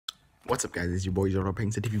What's up, guys? It's your boy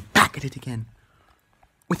Jordan TV back at it again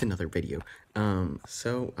with another video. Time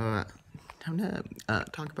to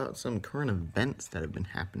talk about some current events that have been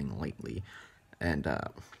happening lately, and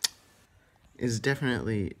is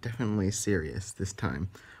definitely serious this time.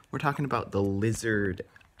 We're talking about the lizard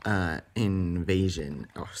invasion,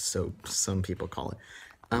 or so some people call it.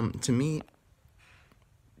 To me,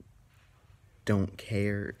 don't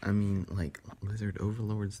care. I mean, like, lizard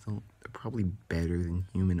overlords they're probably better than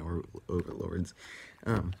human overlords.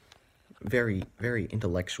 Very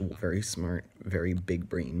intellectual, very smart, very big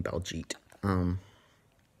brain Baljeet. A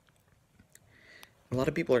lot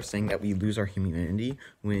of people are saying that we lose our humanity,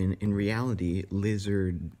 when in reality,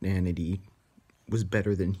 lizardanity was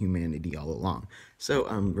better than humanity all along. So,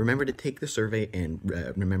 remember to take the survey, and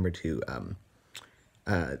remember to,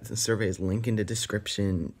 the survey is linked in the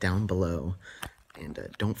description down below, and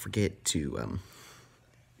don't forget to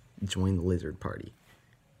join the lizard party.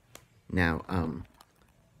 Now,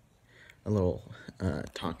 a little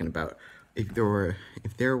talking about if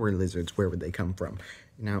there were lizards, where would they come from?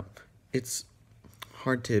 Now, it's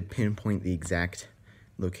hard to pinpoint the exact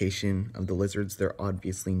location of the lizards. They're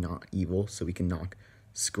obviously not evil, so we can knock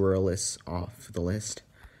Squirrelus off the list.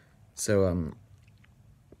 So,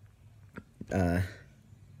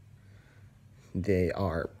 they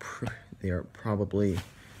are probably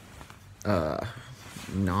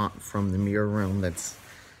not from the mirror realm. That's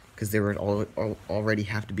because there would already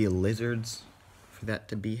have to be lizards for that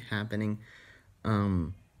to be happening.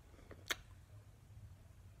 You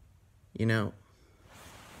know,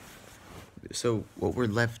 so what we're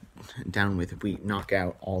left down with, if we knock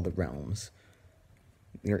out all the realms,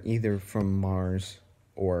 they're either from Mars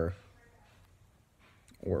or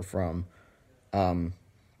from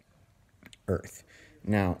Earth.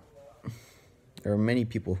 Now, there are many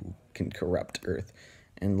people who can corrupt Earth,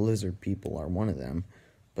 and lizard people are one of them,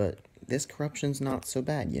 but this corruption's not so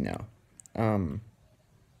bad, you know.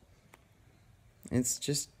 It's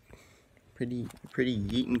just pretty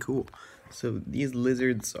neat and cool. So these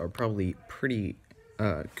lizards are probably pretty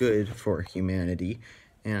good for humanity,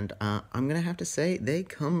 and I'm gonna have to say they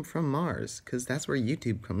come from Mars, because that's where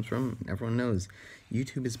YouTube comes from. Everyone knows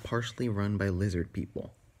YouTube is partially run by lizard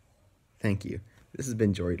people. Thank you. This has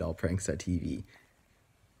been JoryDollPranks.tv.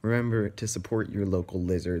 Remember to support your local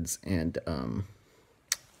lizards, and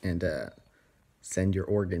send your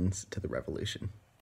organs to the revolution.